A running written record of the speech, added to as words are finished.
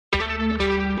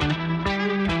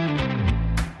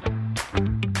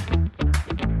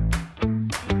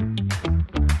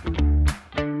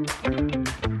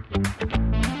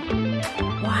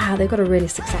they've got a really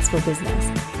successful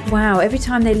business. Wow, every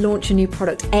time they launch a new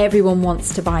product, everyone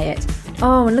wants to buy it.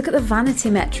 Oh, and look at the vanity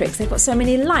metrics. They've got so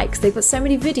many likes, they've got so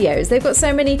many videos, they've got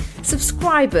so many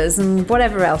subscribers and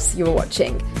whatever else you're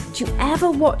watching. Do you ever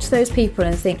watch those people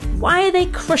and think, why are they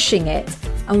crushing it?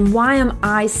 And why am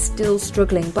I still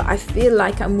struggling? But I feel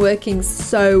like I'm working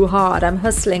so hard. I'm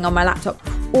hustling on my laptop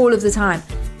all of the time.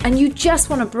 And you just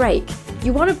want to break.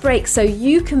 You want to break so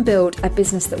you can build a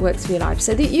business that works for your life,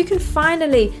 so that you can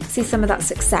finally see some of that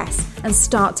success and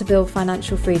start to build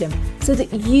financial freedom, so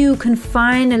that you can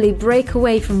finally break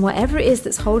away from whatever it is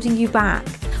that's holding you back,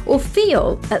 or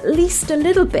feel at least a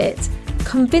little bit,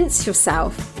 convince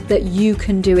yourself that you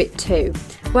can do it too.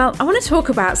 Well, I want to talk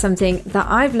about something that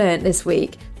I've learned this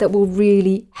week that will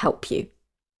really help you.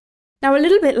 Now, a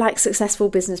little bit like successful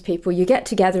business people, you get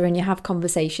together and you have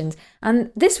conversations.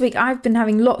 And this week, I've been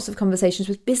having lots of conversations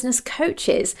with business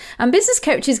coaches. And business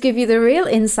coaches give you the real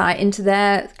insight into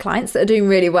their clients that are doing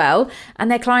really well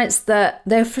and their clients that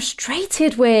they're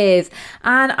frustrated with.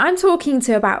 And I'm talking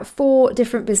to about 4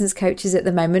 different business coaches at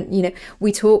the moment. You know,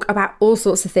 we talk about all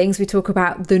sorts of things. We talk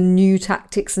about the new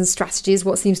tactics and strategies,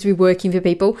 what seems to be working for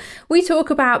people. We talk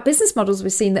about business models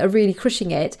we've seen that are really crushing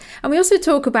it. And we also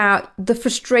talk about the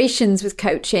frustrations with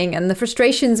coaching and the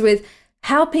frustrations with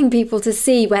helping people to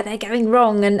see where they're going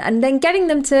wrong and then getting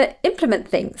them to implement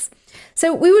things.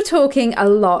 So we were talking a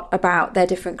lot about their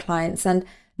different clients, and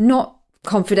not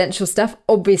confidential stuff.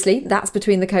 Obviously, that's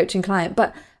between the coach and client.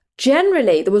 But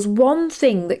generally, there was one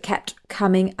thing that kept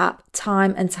coming up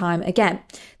time and time again.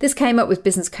 This came up with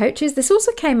business coaches. This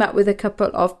also came up with a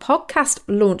couple of podcast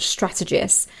launch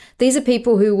strategists. These are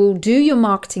people who will do your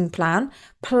marketing plan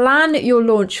your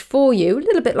launch for you, a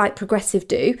little bit like Progressive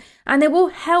do, and they will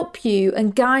help you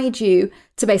and guide you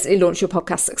to basically launch your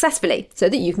podcast successfully so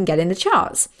that you can get in the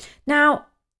charts. Now,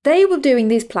 they were doing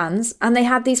these plans and they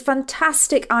had these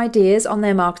fantastic ideas on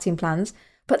their marketing plans,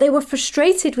 but they were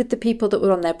frustrated with the people that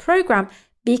were on their program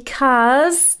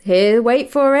because, here,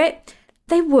 wait for it,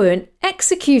 they weren't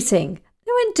executing.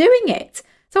 They weren't doing it.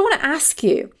 So I want to ask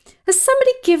you, has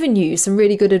somebody given you some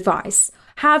really good advice?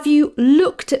 Have you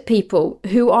looked at people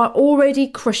who are already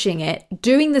crushing it,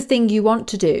 doing the thing you want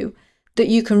to do that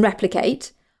you can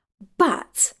replicate,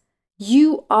 but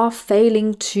you are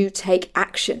failing to take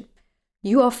action?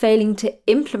 You are failing to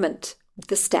implement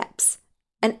the steps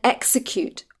and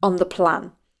execute on the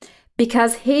plan.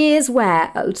 Because here's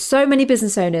where so many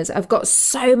business owners have got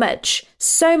so much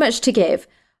to give,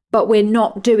 but we're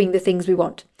not doing the things we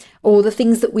want or the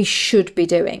things that we should be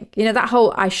doing. You know, that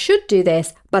whole I should do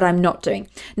this, but I'm not doing.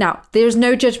 Now, there's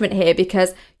no judgment here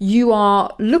because you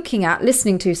are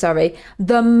listening to,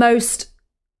 the most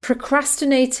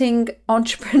procrastinating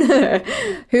entrepreneur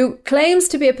who claims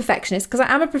to be a perfectionist, because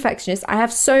I am a perfectionist. I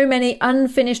have so many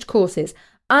unfinished courses,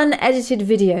 unedited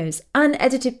videos,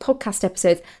 unedited podcast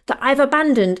episodes that I've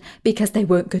abandoned because they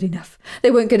weren't good enough. They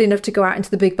weren't good enough to go out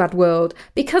into the big bad world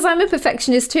because I'm a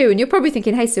perfectionist too. And you're probably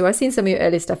thinking, hey, Sue, I've seen some of your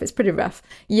early stuff. It's pretty rough.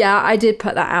 Yeah, I did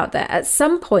put that out there. At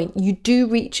some point, you do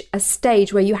reach a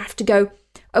stage where you have to go,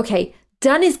 okay,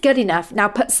 done is good enough. Now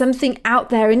put something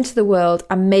out there into the world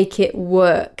and make it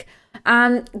work.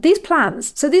 And these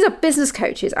plans, so these are business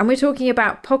coaches, and we're talking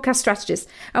about podcast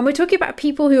strategists, and we're talking about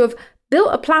people who have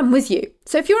built a plan with you.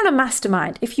 So if you're on a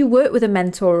mastermind, if you work with a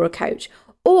mentor or a coach,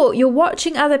 or you're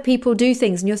watching other people do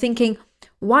things and you're thinking,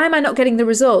 why am I not getting the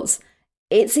results?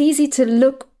 It's easy to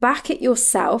look back at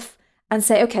yourself and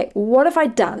say, okay, what have I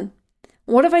done?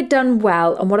 What have I done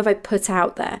well? And what have I put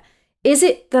out there? Is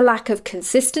it the lack of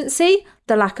consistency,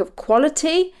 the lack of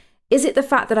quality? Is it the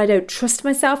fact that I don't trust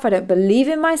myself? I don't believe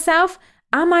in myself?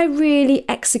 Am I really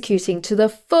executing to the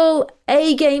full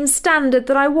A-game standard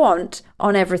that I want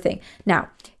on everything? Now,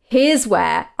 here's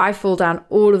where I fall down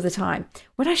all of the time.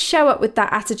 When I show up with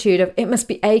that attitude of it must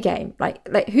be A-game,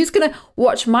 like who's going to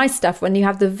watch my stuff when you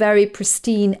have the very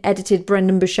pristine edited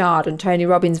Brendan Burchard and Tony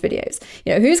Robbins videos?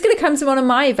 You know, who's going to come to one of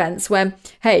my events when,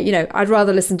 hey, you know, I'd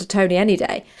rather listen to Tony any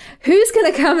day? Who's going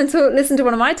to come and listen to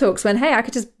one of my talks when, hey, I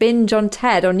could just binge on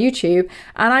TED on YouTube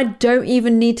and I don't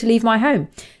even need to leave my home?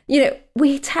 You know,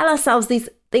 we tell ourselves these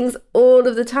things all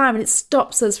of the time and it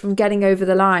stops us from getting over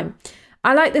the line.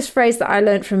 I like this phrase that I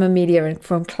learned from Amelia and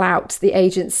from Clout, the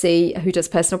agency who does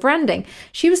personal branding.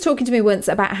 She was talking to me once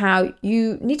about how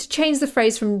you need to change the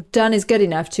phrase from done is good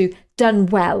enough to done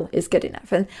well is good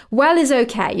enough. And well is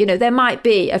okay. You know, there might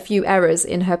be a few errors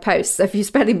in her posts, a few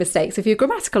spelling mistakes, a few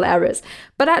grammatical errors,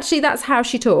 but actually that's how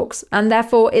she talks. And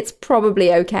therefore it's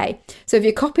probably okay. So if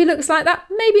your copy looks like that,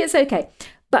 maybe it's okay.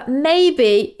 But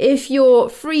maybe if your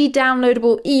free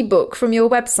downloadable ebook from your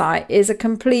website is a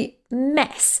complete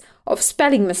mess, of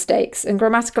spelling mistakes and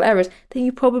grammatical errors, then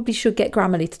you probably should get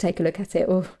Grammarly to take a look at it,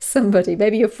 or somebody,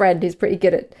 maybe your friend who's pretty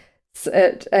good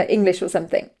at English or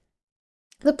something.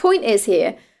 The point is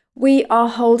here, we are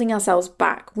holding ourselves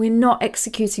back. We're not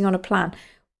executing on a plan.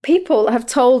 People have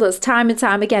told us time and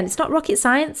time again, it's not rocket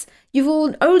science.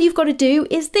 All you've got to do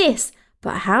is this.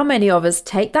 But how many of us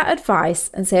take that advice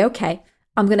and say, okay,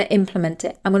 I'm going to implement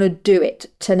it. I'm going to do it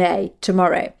today,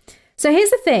 tomorrow. So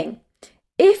here's the thing.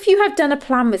 If you have done a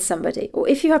plan with somebody, or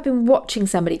if you have been watching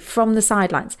somebody from the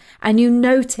sidelines and you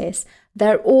notice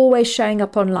they're always showing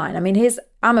up online. I mean,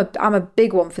 I'm a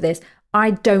big one for this.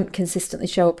 I don't consistently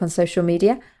show up on social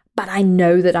media, but I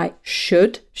know that I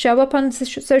should show up on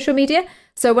social media.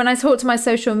 So when I talk to my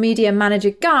social media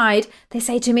manager guide, they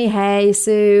say to me, hey,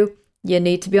 Sue, you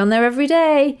need to be on there every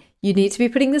day. You need to be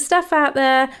putting the stuff out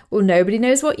there. Well, nobody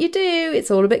knows what you do.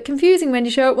 It's all a bit confusing when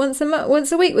you show up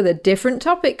once a week with a different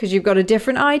topic because you've got a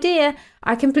different idea.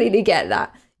 I completely get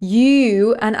that.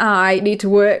 You and I need to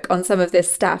work on some of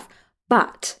this stuff.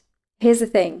 But here's the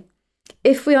thing.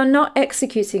 If we are not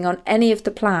executing on any of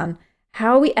the plan,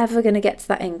 how are we ever going to get to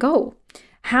that end goal?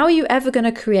 How are you ever going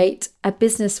to create a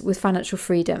business with financial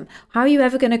freedom? How are you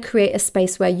ever going to create a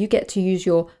space where you get to use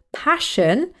your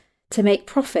passion to make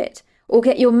profit or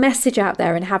get your message out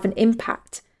there and have an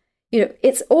impact? You know,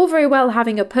 it's all very well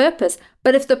having a purpose,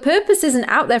 but if the purpose isn't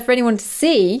out there for anyone to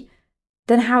see,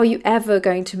 then how are you ever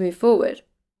going to move forward?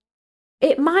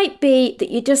 It might be that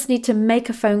you just need to make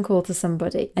a phone call to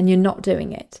somebody and you're not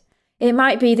doing it. It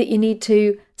might be that you need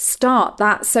to start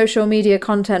that social media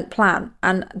content plan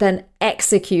and then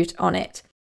execute on it.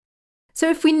 So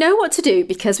if we know what to do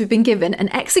because we've been given an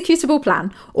executable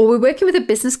plan, or we're working with a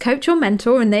business coach or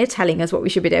mentor and they're telling us what we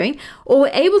should be doing, or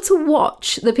we're able to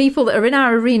watch the people that are in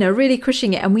our arena really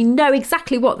crushing it and we know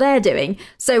exactly what they're doing,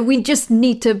 so we just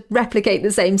need to replicate the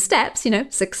same steps,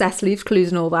 success leaves clues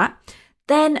and all that,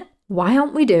 then why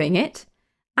aren't we doing it?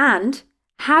 And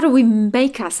how do we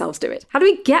make ourselves do it? How do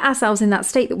we get ourselves in that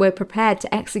state that we're prepared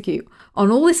to execute on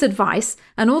all this advice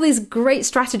and all these great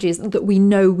strategies that we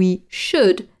know we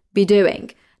should be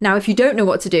doing? Now, if you don't know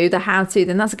what to do, the how to,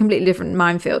 then that's a completely different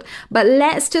minefield. But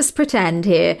let's just pretend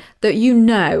here that you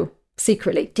know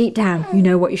secretly, deep down, you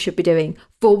know what you should be doing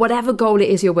for whatever goal it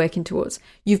is you're working towards.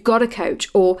 You've got a coach,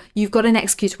 or you've got an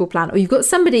executable plan, or you've got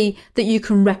somebody that you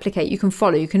can replicate, you can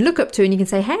follow, you can look up to, and you can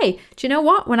say, hey, do you know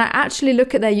what? When I actually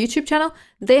look at their YouTube channel,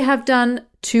 they have done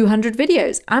 200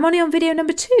 videos. I'm only on video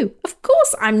number 2. Of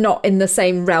course, I'm not in the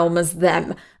same realm as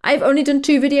them. I've only done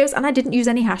 2 videos and I didn't use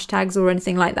any hashtags or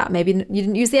anything like that. Maybe you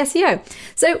didn't use the SEO.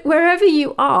 So wherever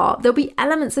you are, there'll be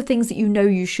elements of things that you know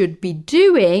you should be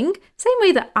doing. Same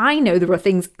way that I know there are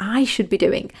things I should be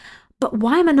doing. But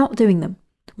why am I not doing them?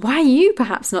 Why are you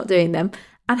perhaps not doing them?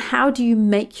 And how do you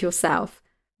make yourself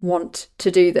want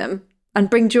to do them and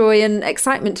bring joy and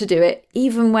excitement to do it,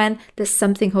 even when there's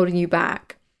something holding you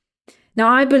back?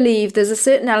 Now, I believe there's a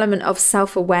certain element of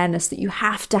self-awareness that you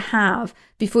have to have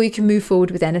before you can move forward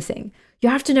with anything. You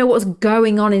have to know what's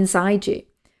going on inside you.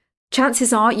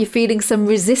 Chances are you're feeling some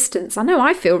resistance. I know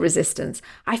I feel resistance.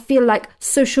 I feel like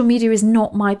social media is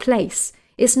not my place.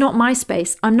 It's not my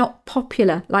space. I'm not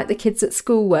popular like the kids at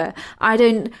school were. I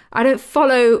don't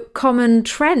follow common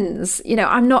trends.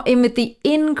 I'm not in with the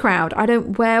in crowd. I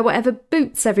don't wear whatever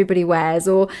boots everybody wears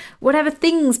or whatever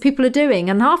things people are doing.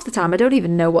 And half the time I don't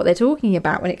even know what they're talking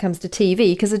about when it comes to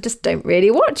TV because I just don't really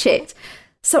watch it.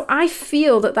 So I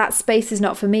feel that space is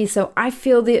not for me. So I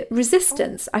feel the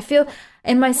resistance. I feel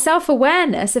in my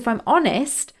self-awareness, if I'm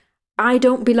honest, I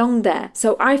don't belong there.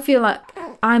 So I feel like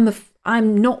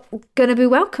I'm not going to be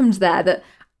welcomed there, that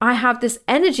I have this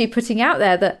energy putting out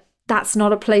there that's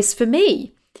not a place for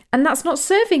me and that's not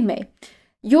serving me.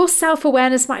 Your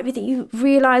self-awareness might be that you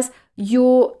realize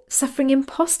you're suffering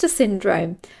imposter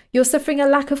syndrome. You're suffering a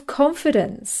lack of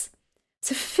confidence.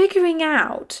 So figuring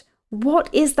out what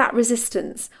is that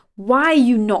resistance? Why are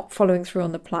you not following through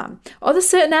on the plan? Are there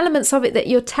certain elements of it that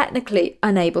you're technically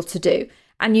unable to do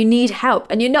and you need help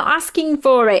and you're not asking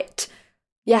for it?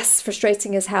 Yes,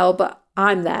 frustrating as hell, but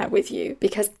I'm there with you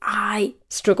because I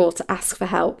struggle to ask for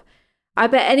help. I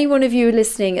bet any one of you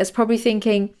listening is probably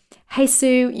thinking, hey,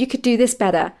 Sue, you could do this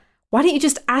better. Why don't you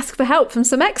just ask for help from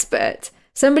some expert,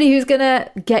 somebody who's going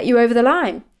to get you over the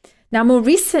line? Now, more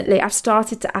recently, I've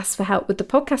started to ask for help with the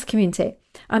podcast community.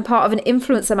 I'm part of an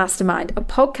influencer mastermind, a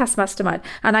podcast mastermind,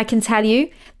 and I can tell you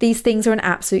these things are an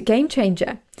absolute game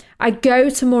changer. I go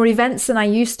to more events than I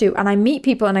used to, and I meet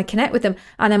people and I connect with them,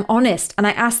 and I'm honest, and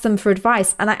I ask them for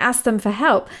advice, and I ask them for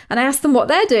help, and I ask them what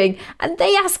they're doing, and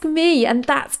they ask me, and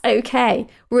that's okay.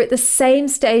 We're at the same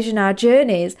stage in our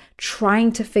journeys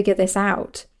trying to figure this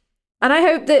out. And I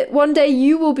hope that one day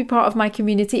you will be part of my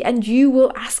community and you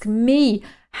will ask me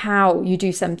how you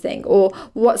do something, or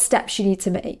what steps you need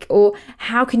to make, or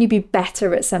how can you be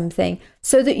better at something,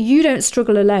 so that you don't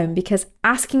struggle alone, because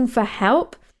asking for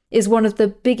help is one of the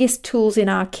biggest tools in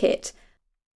our kit.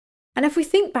 And if we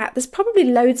think back, there's probably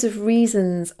loads of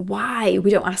reasons why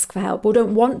we don't ask for help or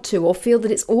don't want to, or feel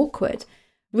that it's awkward.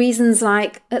 Reasons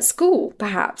like at school,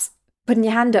 perhaps, putting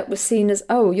your hand up was seen as,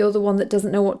 oh, you're the one that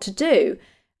doesn't know what to do.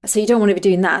 So you don't want to be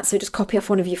doing that, so just copy off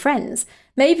one of your friends.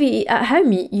 Maybe at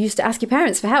home you used to ask your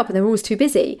parents for help and they were always too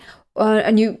busy,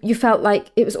 and you felt like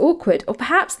it was awkward. Or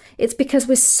perhaps it's because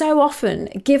we're so often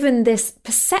given this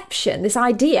perception, this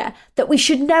idea that we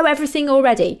should know everything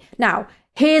already. Now,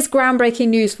 here's groundbreaking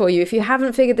news for you if you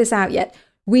haven't figured this out yet.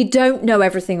 We don't know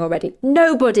everything already.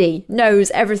 Nobody knows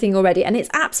everything already, and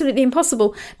it's absolutely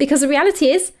impossible, because the reality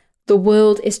is the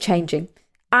world is changing.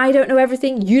 I don't know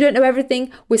everything. You don't know everything.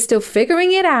 We're still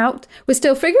figuring it out. We're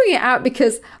still figuring it out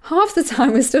because half the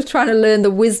time we're still trying to learn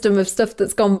the wisdom of stuff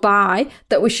that's gone by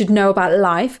that we should know about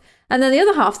life. And then the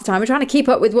other half of the time we're trying to keep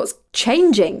up with what's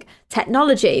changing.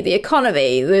 Technology, the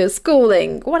economy, the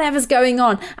schooling, whatever's going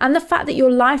on. And the fact that your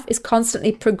life is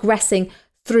constantly progressing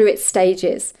through its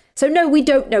stages. So no, we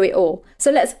don't know it all.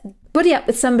 So let's buddy up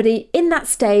with somebody in that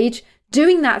stage,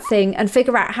 doing that thing, and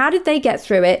figure out how did they get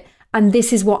through it. And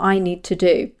this is what I need to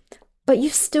do. But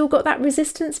you've still got that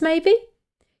resistance, maybe?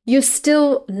 You're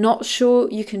still not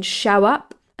sure you can show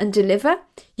up and deliver.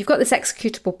 You've got this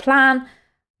executable plan,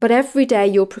 but every day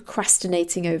you're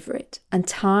procrastinating over it. And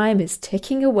time is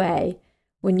ticking away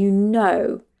when you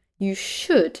know you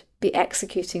should be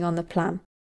executing on the plan.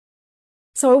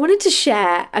 So I wanted to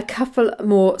share a couple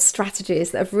more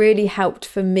strategies that have really helped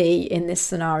for me in this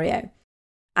scenario.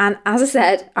 And as I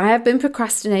said, I have been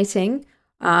procrastinating,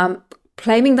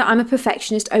 claiming that I'm a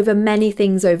perfectionist over many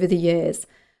things over the years.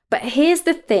 But here's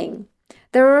the thing.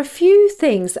 There are a few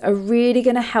things that are really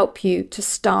going to help you to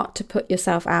start to put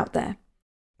yourself out there,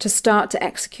 to start to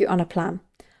execute on a plan.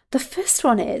 The first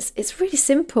one is, it's really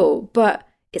simple, but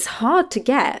it's hard to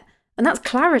get, and that's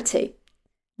clarity.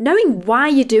 Knowing why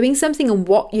you're doing something and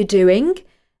what you're doing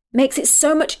makes it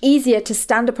so much easier to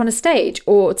stand up on a stage,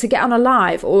 or to get on a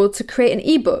live, or to create an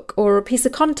ebook or a piece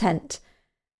of content.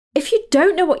 If you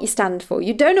don't know what you stand for,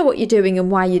 you don't know what you're doing and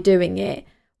why you're doing it,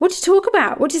 what do you talk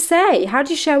about? What do you say? How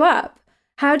do you show up?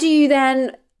 How do you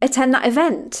then attend that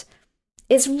event?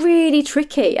 It's really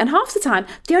tricky. And half the time,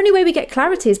 the only way we get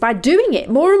clarity is by doing it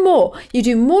more and more. You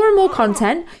do more and more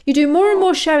content, you do more and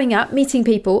more showing up, meeting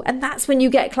people, and that's when you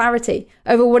get clarity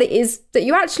over what it is that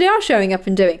you actually are showing up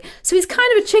and doing. So it's kind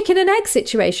of a chicken and egg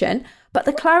situation, but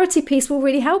the clarity piece will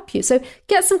really help you. So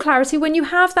get some clarity. When you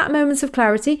have that moments of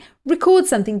clarity, record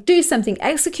something, do something,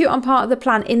 execute on part of the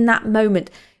plan in that moment.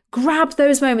 Grab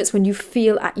those moments when you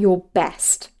feel at your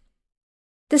best.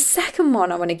 The second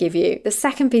one I want to give you, the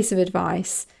second piece of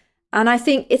advice, and I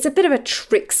think it's a bit of a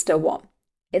trickster one.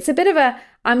 It's a bit of a,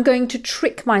 I'm going to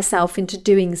trick myself into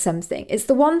doing something. It's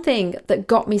the one thing that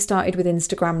got me started with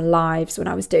Instagram lives when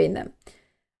I was doing them.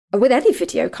 With any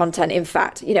video content, in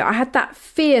fact, I had that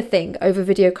fear thing over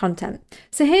video content.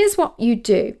 So here's what you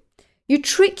do. You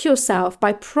trick yourself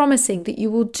by promising that you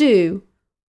will do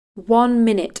 1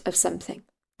 minute of something.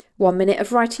 1 minute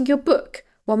of writing your book.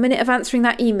 1 minute of answering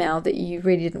that email that you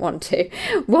really didn't want to.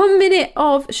 1 minute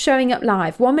of showing up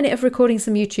live. 1 minute of recording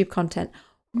some YouTube content.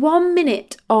 1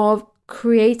 minute of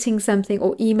creating something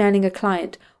or emailing a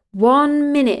client.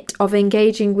 1 minute of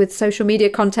engaging with social media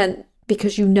content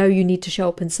because you know you need to show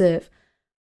up and serve.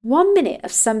 1 minute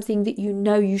of something that you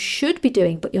know you should be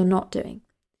doing, but you're not doing.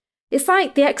 It's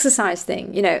like the exercise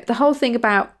thing. The whole thing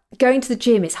about going to the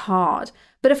gym is hard.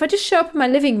 But if I just show up in my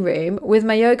living room with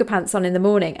my yoga pants on in the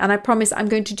morning and I promise I'm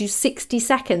going to do 60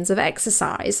 seconds of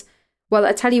exercise, well,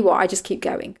 I tell you what, I just keep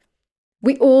going.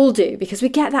 We all do, because we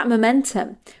get that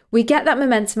momentum. We get that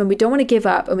momentum and we don't want to give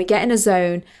up, and we get in a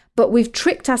zone, but we've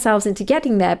tricked ourselves into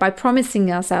getting there by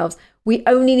promising ourselves we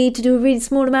only need to do a really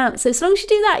small amount. So as long as you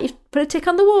do that, you put a tick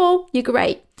on the wall, you're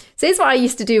great. So here's what I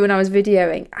used to do when I was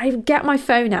videoing. I would get my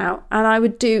phone out and I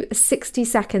would do a 60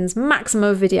 seconds maximum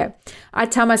of video.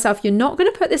 I'd tell myself, you're not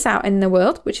going to put this out in the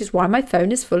world, which is why my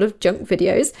phone is full of junk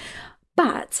videos,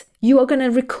 but you are going to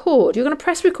record. You're going to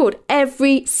press record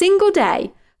every single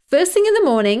day. First thing in the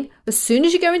morning, as soon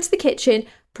as you go into the kitchen,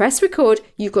 press record.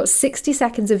 You've got 60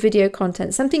 seconds of video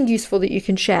content, something useful that you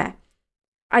can share.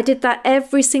 I did that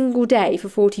every single day for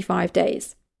 45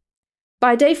 days.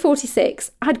 By day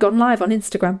 46, I'd gone live on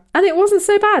Instagram, and it wasn't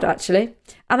so bad, actually.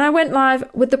 And I went live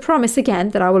with the promise again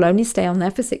that I will only stay on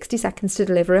there for 60 seconds to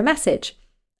deliver a message.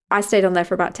 I stayed on there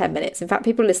for about 10 minutes. In fact,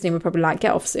 people listening were probably like,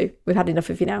 get off, Sue. We've had enough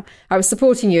of you now. I was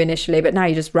supporting you initially, but now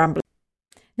you're just rambling.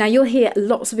 Now, you'll hear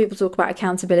lots of people talk about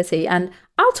accountability, and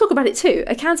I'll talk about it too.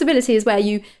 Accountability is where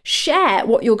you share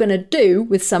what you're going to do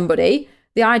with somebody,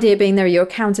 the idea being they're your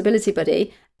accountability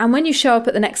buddy. And when you show up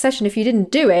at the next session, if you didn't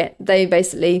do it, they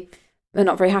basically are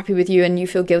not very happy with you and you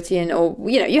feel guilty.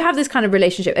 You have this kind of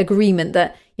relationship agreement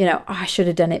that, I should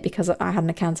have done it because I had an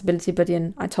accountability buddy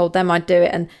and I told them I'd do it,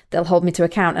 and they'll hold me to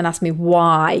account and ask me,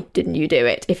 why didn't you do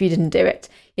it if you didn't do it?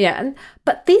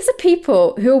 But these are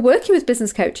people who are working with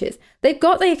business coaches. They've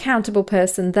got the accountable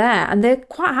person there and they're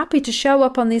quite happy to show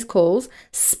up on these calls,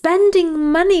 spending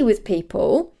money with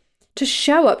people to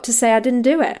show up to say, I didn't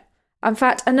do it. In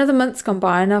fact, another month's gone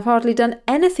by and I've hardly done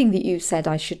anything that you said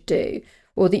I should do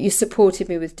or that you supported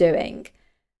me with doing.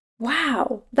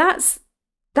 Wow, that's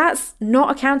not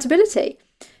accountability.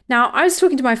 Now, I was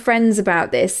talking to my friends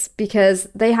about this because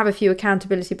they have a few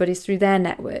accountability buddies through their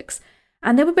networks.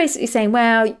 And they were basically saying,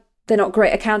 well, they're not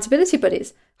great accountability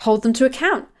buddies. Hold them to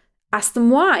account. Ask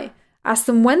them why. Ask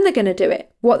them when they're going to do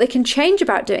it, what they can change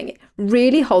about doing it.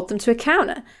 Really hold them to account.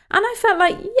 And I felt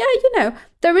like,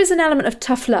 there is an element of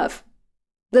tough love.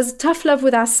 There's tough love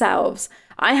with ourselves.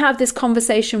 I have this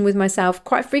conversation with myself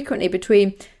quite frequently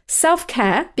between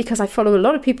self-care, because I follow a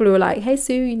lot of people who are like, hey,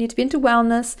 Sue, you need to be into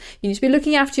wellness. You need to be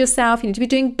looking after yourself. You need to be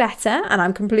doing better. And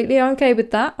I'm completely okay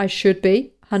with that. I should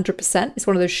be 100%. It's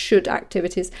one of those should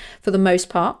activities for the most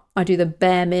part. I do the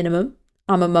bare minimum.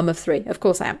 I'm a mum of 3. Of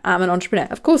course I am. I'm an entrepreneur.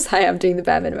 Of course I am doing the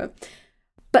bare minimum.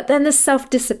 But then there's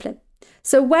self-discipline.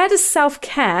 So where does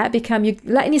self-care become? You're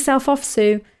letting yourself off,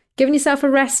 Sue. Giving yourself a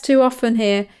rest too often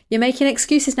here. You're making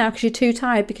excuses now because you're too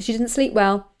tired, because you didn't sleep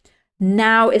well.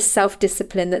 Now is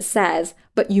self-discipline that says,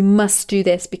 but you must do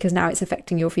this because now it's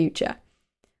affecting your future.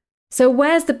 So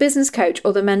where's the business coach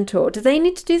or the mentor? Do they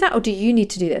need to do that or do you need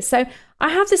to do this? So I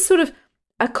have this sort of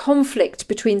a conflict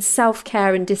between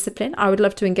self-care and discipline. I would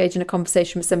love to engage in a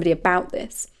conversation with somebody about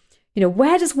this.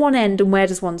 Where does one end and where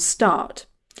does one start?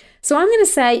 So I'm going to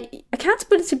say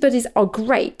accountability buddies are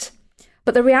great.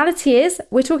 But the reality is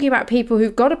we're talking about people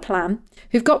who've got a plan,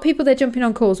 who've got people they're jumping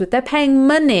on calls with. They're paying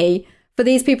money for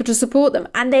these people to support them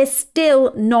and they're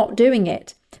still not doing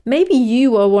it. Maybe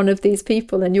you are one of these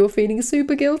people and you're feeling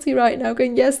super guilty right now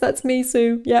going, yes, that's me,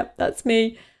 Sue. Yep, that's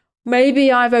me.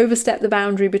 Maybe I've overstepped the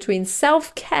boundary between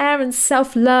self-care and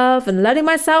self-love and letting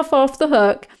myself off the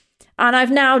hook. And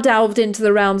I've now delved into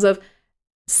the realms of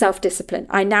self-discipline.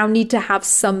 I now need to have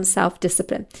some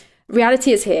self-discipline.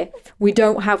 Reality is here. We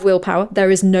don't have willpower.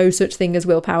 There is no such thing as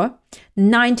willpower.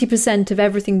 90% of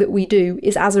everything that we do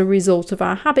is as a result of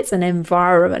our habits and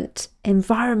environment.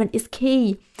 Environment is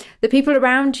key. The people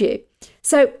around you.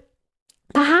 So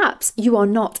perhaps you are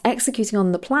not executing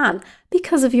on the plan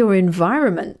because of your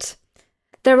environment.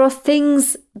 There are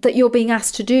things that you're being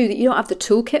asked to do that you don't have the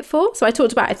toolkit for. So I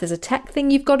talked about if there's a tech thing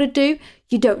you've got to do,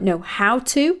 you don't know how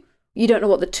to, you don't know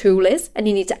what the tool is, and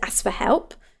you need to ask for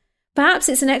help. Perhaps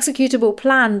it's an executable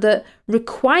plan that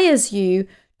requires you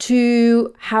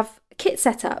to have kit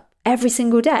set up every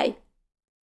single day.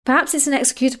 Perhaps it's an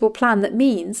executable plan that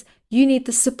means you need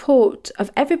the support of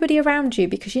everybody around you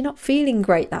because you're not feeling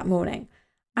great that morning.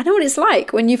 I know what it's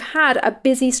like when you've had a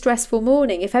busy, stressful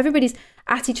morning. If everybody's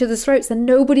at each other's throats, then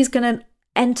nobody's going to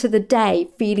enter the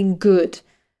day feeling good.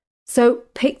 So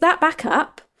pick that back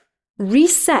up,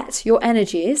 reset your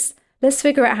energies. Let's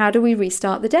figure out how do we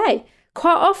restart the day.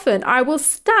 Quite often, I will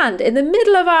stand in the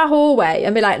middle of our hallway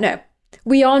and be like, no,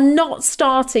 we are not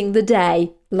starting the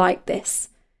day like this.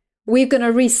 We're going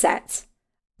to reset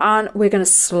and we're going to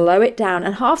slow it down.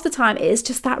 And half the time, it is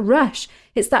just that rush.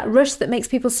 It's that rush that makes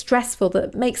people stressful,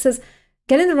 that makes us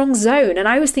get in the wrong zone. And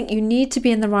I always think you need to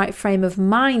be in the right frame of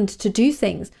mind to do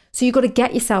things. So you've got to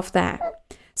get yourself there.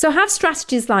 So have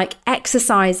strategies like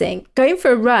exercising, going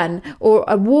for a run or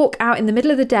a walk out in the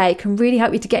middle of the day can really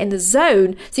help you to get in the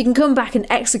zone so you can come back and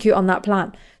execute on that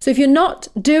plan. So if you're not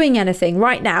doing anything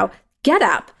right now, get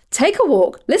up, take a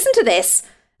walk, listen to this,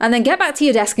 and then get back to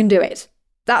your desk and do it.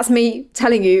 That's me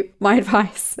telling you my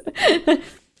advice. And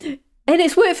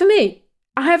it's worked for me.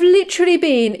 I have literally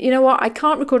been, you know what, I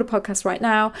can't record a podcast right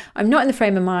now. I'm not in the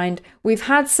frame of mind. We've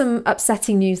had some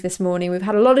upsetting news this morning. We've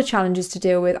had a lot of challenges to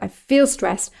deal with. I feel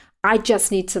stressed. I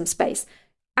just need some space.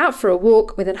 Out for a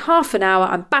walk, within half an hour,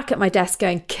 I'm back at my desk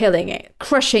going, killing it,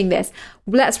 crushing this.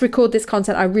 Let's record this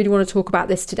content. I really want to talk about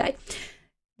this today.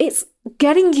 It's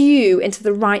getting you into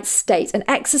the right state, and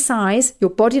exercise, your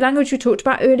body language we talked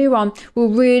about earlier on, will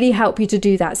really help you to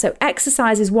do that. So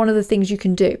exercise is one of the things you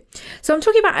can do. So I'm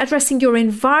talking about addressing your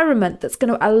environment that's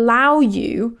going to allow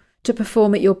you to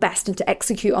perform at your best and to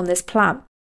execute on this plan.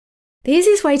 The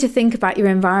easiest way to think about your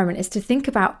environment is to think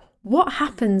about what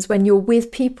happens when you're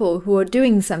with people who are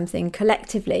doing something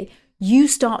collectively. you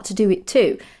start to do it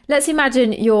too. Let's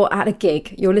imagine you're at a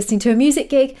gig, you're listening to a music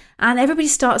gig, and everybody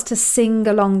starts to sing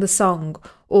along the song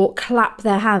or clap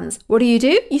their hands. What do?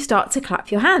 You start to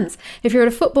clap your hands. If you're at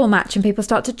a football match and people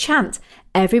start to chant,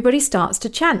 everybody starts to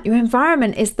chant. Your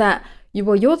environment is that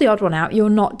you're the odd one out, you're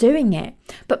not doing it.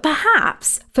 But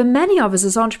perhaps for many of us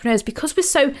as entrepreneurs, because we're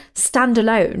so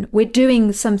standalone, we're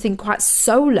doing something quite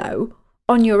solo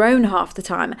on your own half the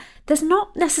time. There's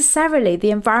not necessarily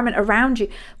the environment around you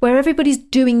where everybody's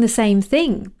doing the same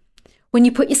thing. When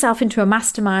you put yourself into a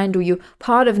mastermind or you're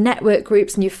part of network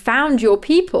groups and you've found your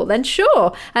people, then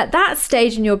sure, at that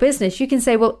stage in your business, you can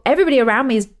say, well, everybody around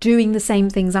me is doing the same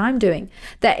things I'm doing.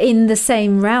 They're in the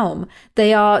same realm.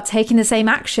 They are taking the same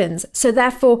actions. So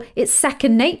therefore, it's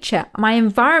second nature. My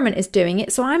environment is doing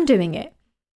it, so I'm doing it.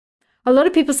 A lot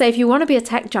of people say if you want to be a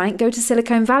tech giant, go to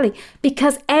Silicon Valley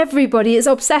because everybody is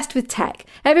obsessed with tech.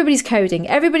 Everybody's coding.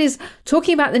 Everybody's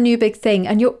talking about the new big thing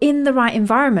and you're in the right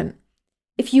environment.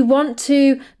 If you want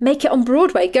to make it on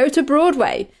Broadway, go to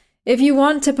Broadway. If you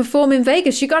want to perform in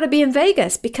Vegas, you got to be in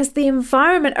Vegas because the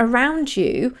environment around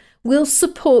you will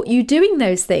support you doing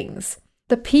those things.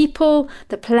 The people,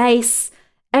 the place,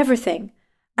 everything.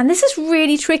 And this is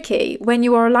really tricky when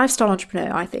you are a lifestyle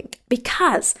entrepreneur, I think,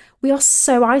 because we are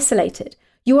so isolated.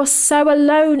 You are so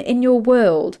alone in your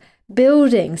world,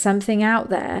 building something out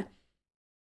there.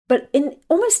 But in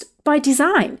almost by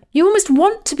design, you almost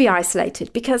want to be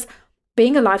isolated because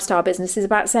being a lifestyle business is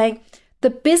about saying, the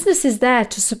business is there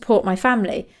to support my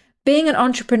family. Being an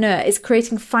entrepreneur is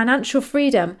creating financial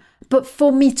freedom, but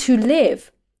for me to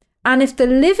live. And if the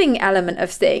living element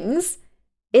of things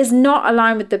is not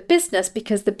aligned with the business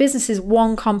because the business is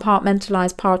one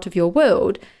compartmentalized part of your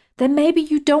world, then maybe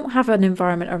you don't have an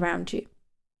environment around you.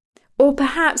 Or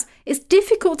perhaps it's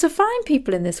difficult to find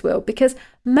people in this world because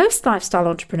most lifestyle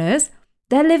entrepreneurs,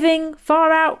 they're living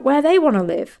far out where they want to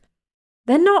live.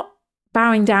 They're not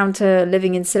bowing down to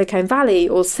living in Silicon Valley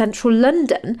or central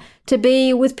London to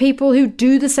be with people who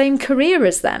do the same career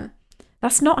as them.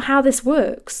 That's not how this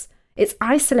works. It's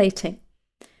isolating.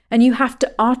 And you have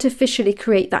to artificially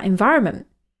create that environment.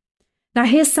 Now,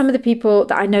 here's some of the people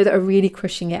that I know that are really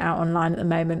crushing it out online at the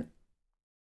moment.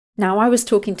 Now, I was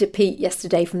talking to Pete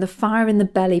yesterday from the Fire in the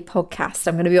Belly podcast.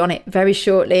 I'm going to be on it very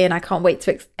shortly, and I can't wait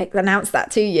to announce that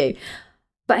to you.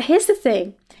 But here's the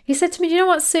thing. He said to me, you know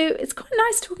what, Sue, it's quite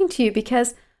nice talking to you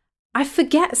because I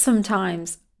forget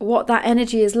sometimes what that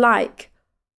energy is like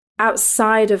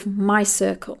outside of my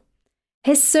circle.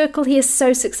 His circle, he is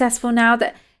so successful now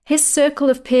that his circle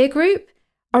of peer group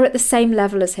are at the same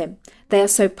level as him. They are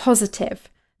so positive.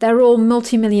 They're all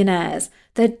multimillionaires.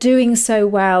 They're doing so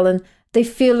well and they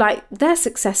feel like they're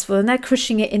successful and they're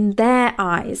crushing it in their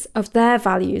eyes of their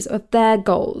values, of their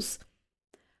goals.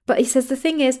 But he says the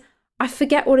thing is, I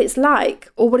forget what it's like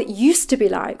or what it used to be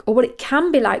like or what it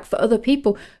can be like for other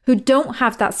people who don't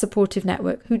have that supportive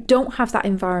network, who don't have that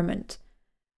environment.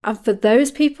 And for those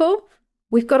people,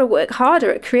 we've got to work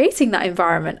harder at creating that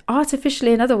environment,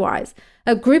 artificially and otherwise,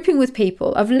 of grouping with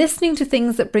people, of listening to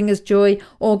things that bring us joy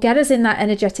or get us in that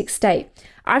energetic state.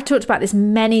 I've talked about this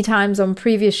many times on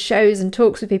previous shows and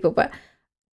talks with people, but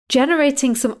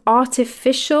generating some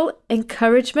artificial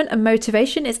encouragement and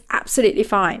motivation is absolutely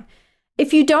fine.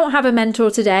 If you don't have a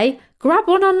mentor today, grab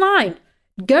one online.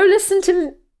 Go listen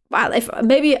to,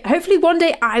 hopefully one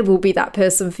day I will be that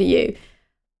person for you.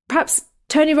 Perhaps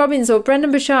Tony Robbins or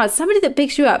Brendan Burchard, somebody that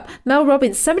bigs you up, Mel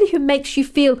Robbins, somebody who makes you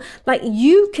feel like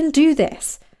you can do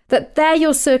this, that they're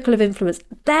your circle of influence.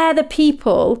 They're the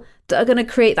people that are going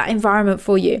to create that environment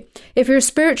for you. If you're a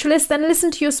spiritualist, then listen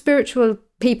to your spiritual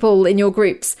people in your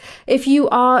groups. If you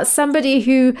are somebody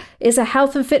who is a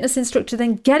health and fitness instructor,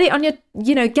 then get it on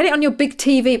your big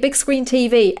TV, big screen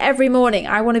TV every morning.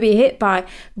 I want to be hit by,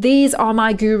 these are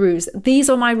my gurus, these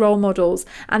are my role models,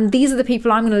 and these are the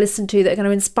people I'm going to listen to that are going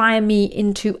to inspire me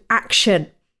into action,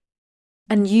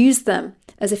 and use them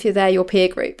as if they're your peer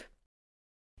group.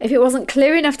 If it wasn't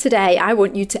clear enough today, I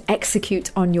want you to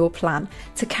execute on your plan,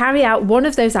 to carry out one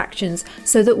of those actions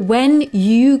so that when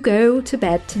you go to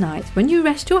bed tonight, when you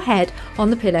rest your head on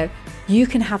the pillow, you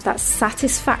can have that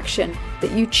satisfaction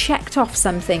that you checked off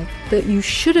something that you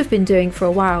should have been doing for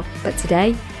a while, but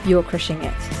today you're crushing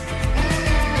it.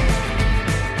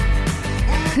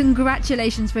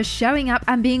 Congratulations for showing up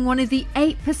and being one of the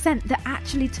 8% that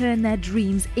actually turn their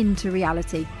dreams into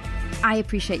reality. I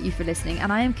appreciate you for listening,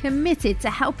 and I am committed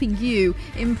to helping you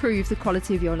improve the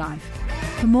quality of your life.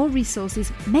 For more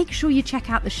resources, make sure you check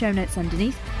out the show notes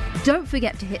underneath. Don't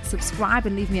forget to hit subscribe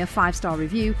and leave me a 5-star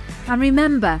review. And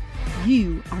remember,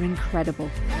 you are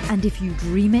incredible. And if you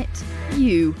dream it,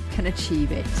 you can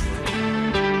achieve it.